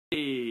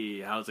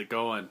how's it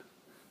going?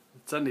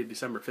 It's Sunday,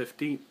 December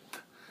 15th.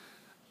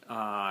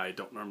 I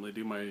don't normally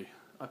do my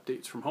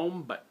updates from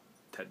home, but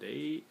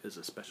today is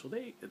a special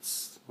day.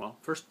 It's, well,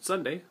 first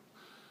Sunday.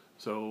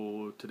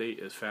 So today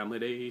is family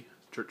day,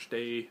 church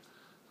day,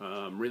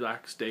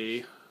 relax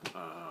day.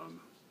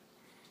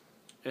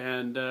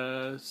 So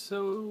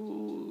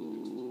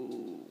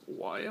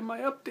why am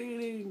I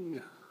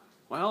updating?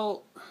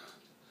 Well,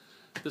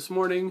 this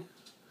morning,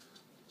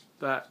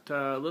 that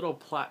little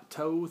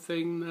plateau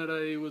thing that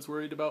I was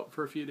worried about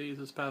for a few days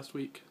this past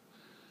week,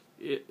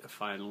 it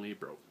finally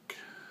broke.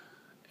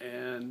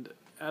 And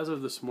as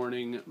of this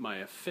morning, my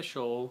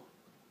official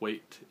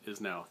weight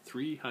is now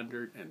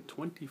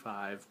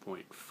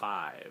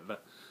 325.5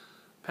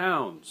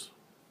 pounds.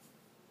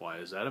 Why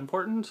is that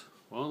important?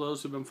 Well,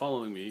 those who've been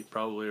following me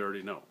probably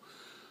already know.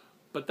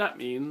 But that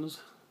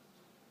means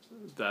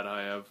that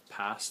I have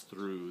passed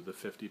through the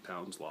 50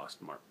 pounds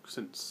lost mark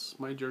since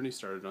my journey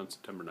started on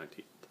September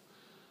 19th.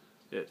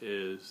 It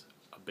is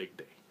a big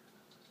day.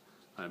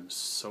 I'm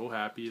so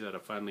happy that I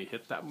finally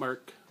hit that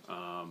mark.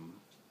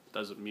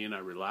 Doesn't mean I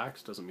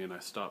relax, doesn't mean I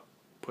stop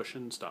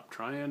pushing, stop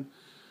trying,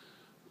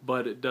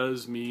 but it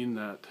does mean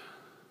that,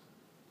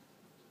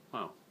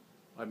 wow,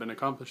 I've been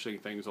accomplishing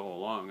things all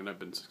along and I've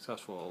been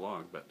successful all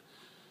along, but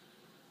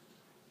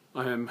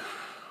I am,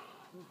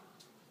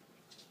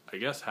 I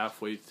guess,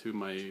 halfway to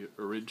my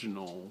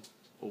original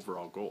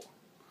overall goal,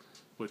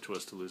 which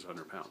was to lose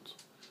 100 pounds.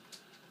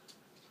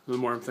 The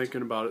more I'm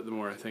thinking about it, the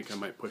more I think I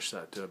might push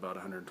that to about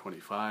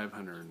 125,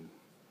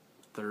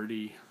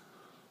 130.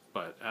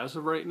 But as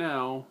of right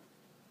now,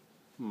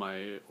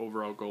 my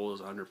overall goal is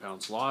 100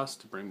 pounds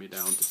lost to bring me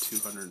down to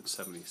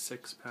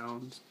 276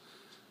 pounds.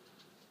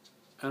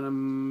 And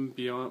I'm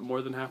beyond,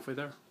 more than halfway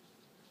there.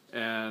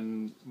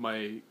 And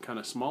my kind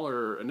of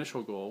smaller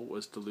initial goal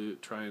was to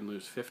try and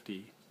lose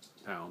 50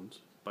 pounds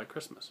by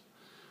Christmas.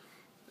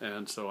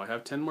 And so I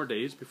have 10 more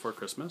days before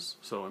Christmas,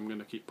 so I'm going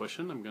to keep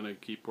pushing, I'm going to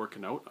keep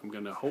working out, I'm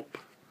going to hope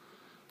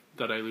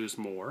that I lose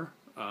more.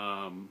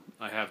 I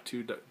have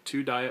two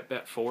Diet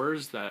Bet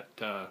 4s that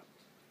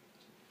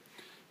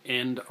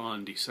end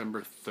on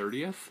December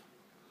 30th,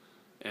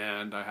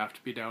 and I have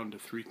to be down to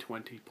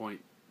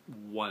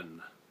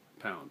 320.1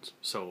 pounds.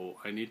 So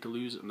I need to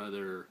lose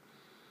another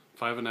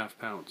 5.5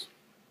 pounds,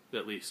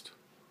 at least,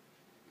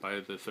 by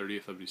the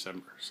 30th of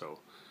December. So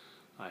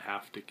I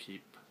have to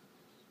keep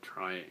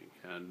trying.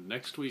 And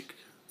next week,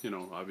 you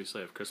know,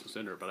 obviously I have Christmas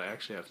dinner, but I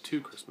actually have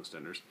 2 Christmas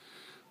dinners.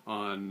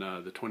 On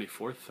the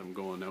 24th, I'm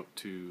going out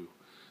to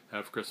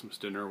have Christmas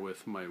dinner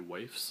with my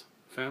wife's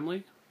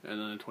family, and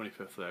then the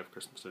 25th I have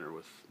Christmas dinner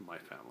with my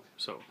family.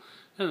 So,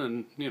 and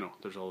then, you know,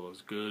 there's all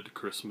those good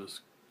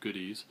Christmas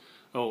goodies.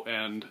 Oh,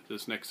 and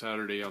this next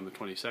Saturday on the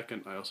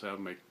 22nd, I also have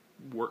my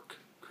work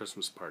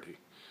Christmas party.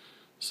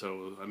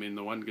 So, I mean,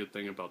 the one good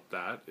thing about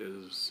that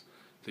is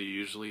they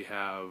usually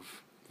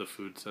have the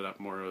food set up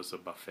more as a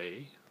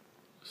buffet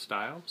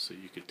style, so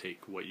you could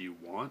take what you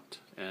want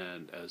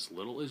and as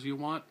little as you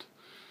want.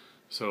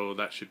 So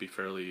that should be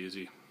fairly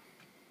easy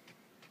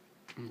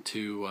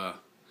to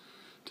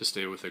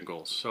stay within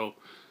goals. So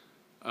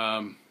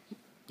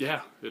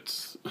yeah,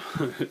 it's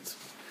it's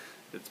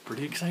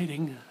pretty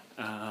exciting.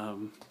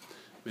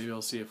 Maybe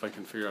I'll see if I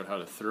can figure out how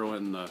to throw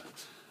in the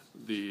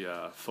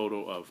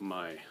photo of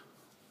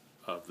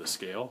the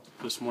scale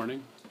this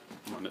morning,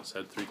 one that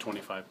said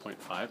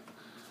 325.5.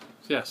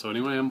 Yeah, so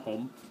anyway, I'm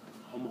home.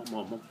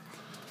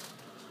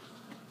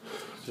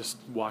 Just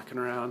walking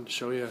around,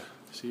 show you.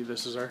 See,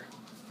 this is our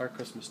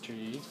Christmas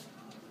tree.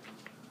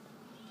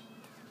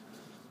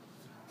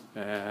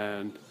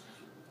 And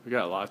we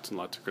got lots and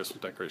lots of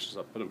Christmas decorations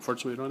up, but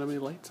unfortunately we don't have any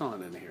lights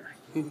on in here.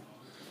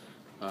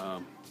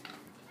 What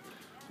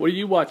are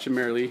you watching,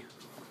 Marilee?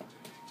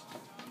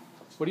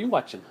 What are you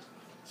watching?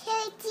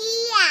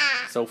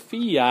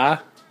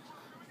 Sophia.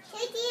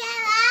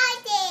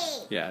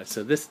 Yeah,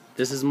 so this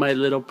is my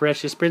little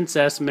precious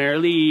princess,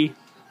 Marilee.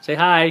 Say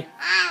hi.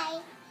 Hi.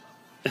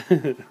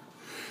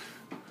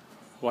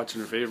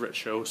 Watching her favorite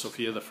show,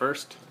 Sophia the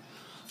First.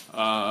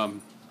 So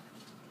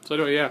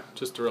anyway, yeah,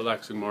 just a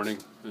relaxing morning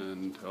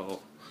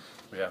until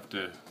we have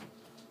to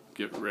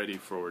get ready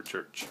for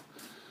church.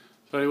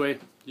 So anyway,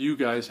 you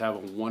guys have a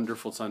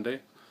wonderful Sunday.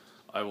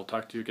 I will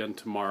talk to you again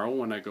tomorrow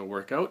when I go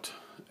work out,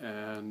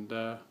 and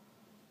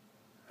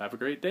have a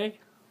great day.